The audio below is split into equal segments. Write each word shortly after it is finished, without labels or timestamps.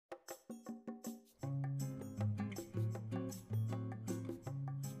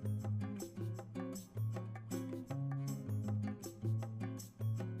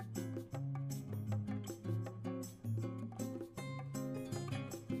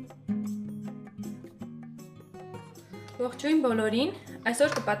Ողջույն բոլորին,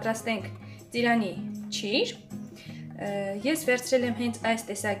 այսօր կպատրաստենք ծիրանի ճիր։ Ես վերցրել եմ հենց այս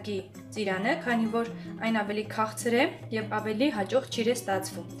տեսակի ծիրանը, քանի որ այն ավելի քաղցր է եւ ավելի հաջող ճիր է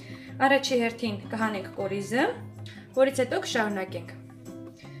ստացվում։ Առաջի հերթին կհանենք կորիզը, որից հետո կշարունակենք։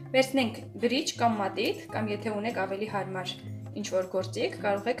 Վերցնենք բրիջ կամ մատիտ, կամ եթե ունեք ավելի հարմար ինչ-որ գործիք,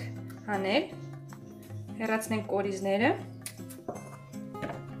 կարող եք հանել։ Հեռացնենք կորիզները։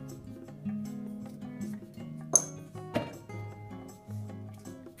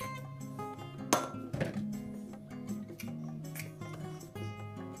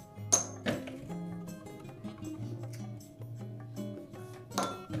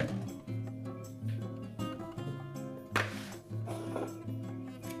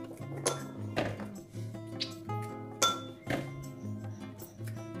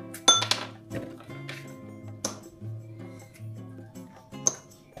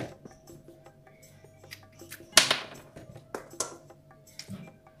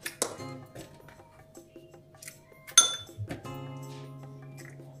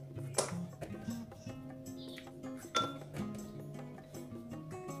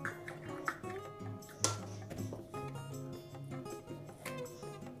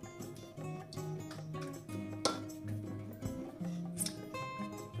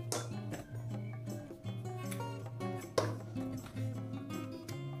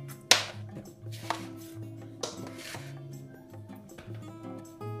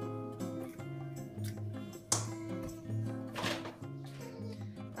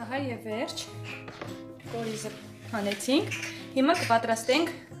 Ահա եւ վերջ, կորիզը հանեցինք, հիմա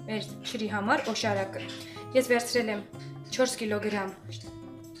կպատրաստենք մեր ճրի համար օշարակը։ Ես վերցրել եմ 4 կիլոգրամ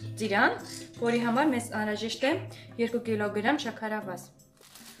ծիրան, որի համար մեզ անհրաժեշտ է 2 կիլոգրամ շաքարավազ։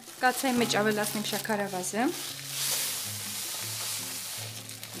 Կացայի մեջ ավելացնենք շաքարավազը։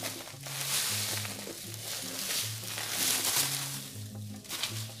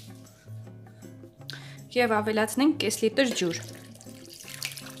 Եվ ավելացնենք կես լիտր ջուր։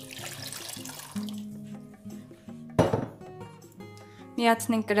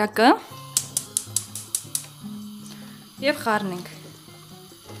 Միացնենք կրակը և խառնենք։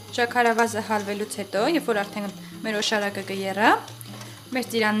 Շաքարավազը հալվելուց հետո, երբ որ արդեն մեր օշարակը կեռա,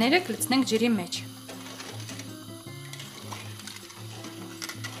 մեր ծիրանները կլցնենք ջրի մեջ։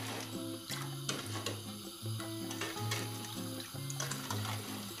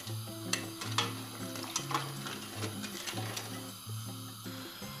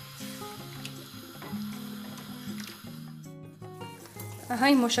 Ահա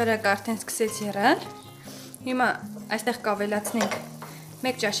իմ օշարակը արդեն սկսեց եռալ։ Հիմա այստեղ կավելացնենք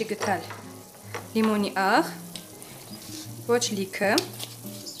 1 ճաշի գթալ լիմոնի աղ, ոչ լիքը։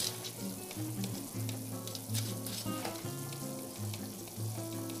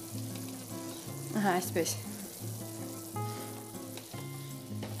 Ահա այսպես։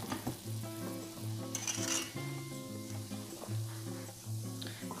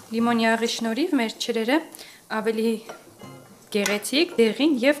 Լիմոնի աղի շնորհիվ մեր ճրերը ավելի գեղեցիկ,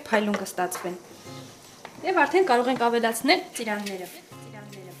 դեղին եւ փայլուն կստացվեն։ Եվ արդեն կարող ենք ավելացնել ծիրանները։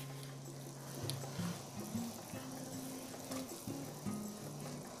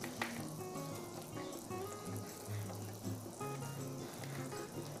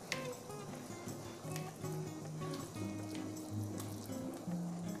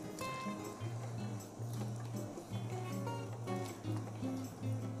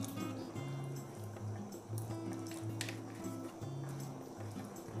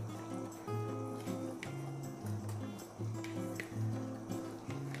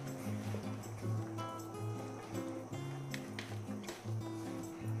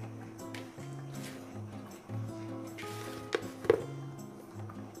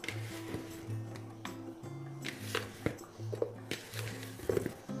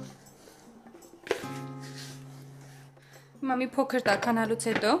 Հիմա մի փոքր տաքանալուց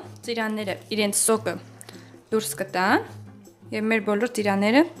հետո ծիրանները իրենց սոկը դուրս կտան եւ մեր բոլոր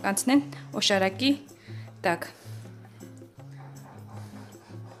ծիրանները կանցնեն օշարակի տակ։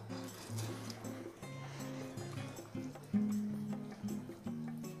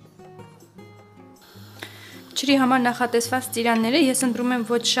 Ճրի համար նախատեսված ծիրանները ես ընտրում եմ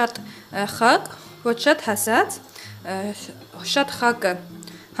ոչ շատ խակ, ոչ շատ հասած, շատ խակը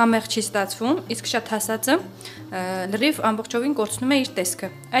համեղ չի ստացվում, իսկ շատ հասածը լրիվ ամբողջովին կորցնում է իր տեսքը։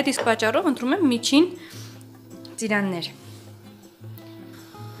 Այդ իսկ պատճառով ընտրում եմ միջին ծիրաններ։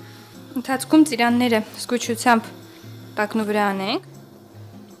 Ընթացքում ծիրանները զգուշությամբ տակնու վրա անենք,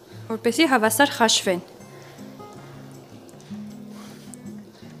 որպեսզի հավասար խաշվեն։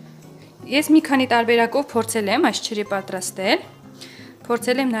 Ես մի քանի տարբերակով փորձել եմ այս ճրի պատրաստել,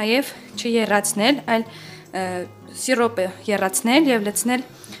 փորձել եմ նաև չեռացնել, այլ սիրոպը եռացնել եւ լցնել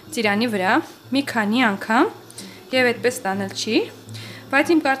ծիրանի վրա մի քանի անգամ եւ այդպես տանել չի,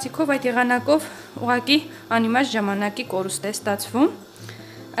 բայց իմ կարծիքով այդ եղանակով ուղղակի անիմաստ ժամանակի կորուստ է ստացվում,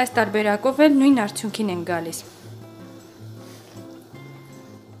 այս տարբերակով էլ նույն արդյունքին են գալիս։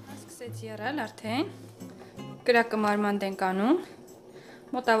 Սկսեց եռալ արդեն, կրակը մարմանդ ենք անում,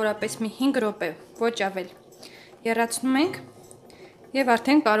 մոտավորապես մի 5 րոպե, ոչ ավել, եռացնում ենք եւ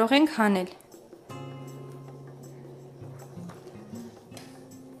արդեն կարող ենք հանել։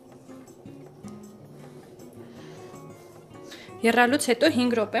 Եռալուց հետո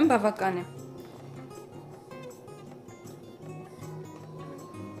 5 րոպեն բավական է։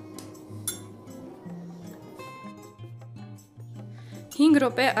 Հինգ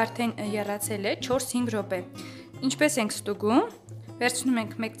րոպե արդեն եռացել է, 4-5 րոպե։ Ինչպես ենք ստուգում, վերցնում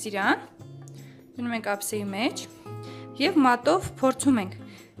ենք մեկ ծիրան, դնում ենք ափսեի մեջ եւ մատով փորձում ենք։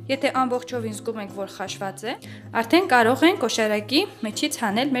 Եթե ամբողջովին զգում ենք, որ խաշված է, արդեն կարող ենք կոշարակի մեջից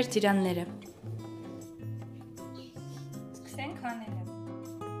հանել մեր ծիրանները։ Սկսենք հանելը։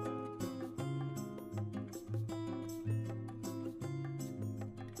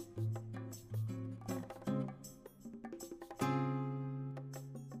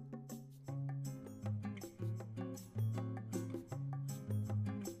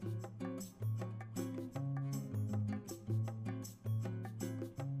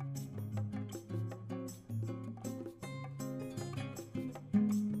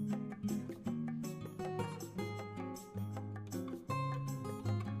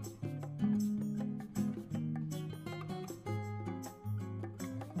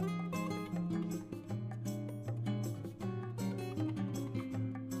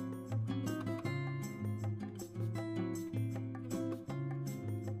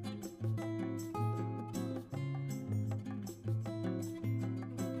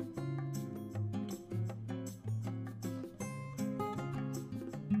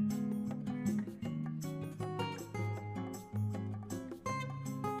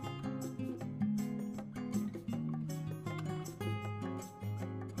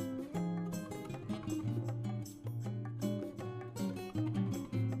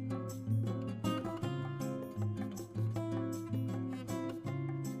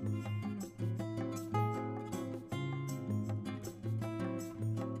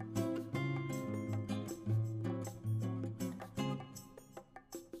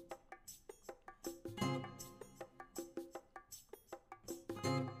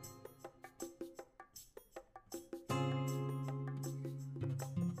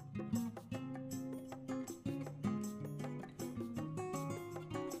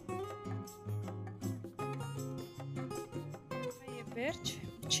 Վերջ,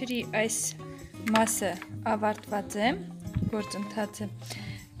 ջրի այս մասը ավարտված է, գործընթացը։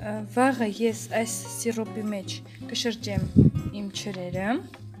 Վաղը ես այս սիրոպի մեջ կշրջեմ իմ ջրերը,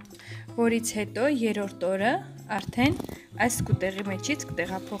 որից հետո երրորդ օրը արդեն այս կուտեղի մեջից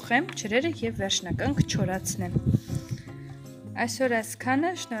կտեղափոխեմ ջրերը եւ վերջնական կչորացնեմ։ Այսօր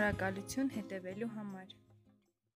այսքանը, շնորհակալություն հետևելու համար։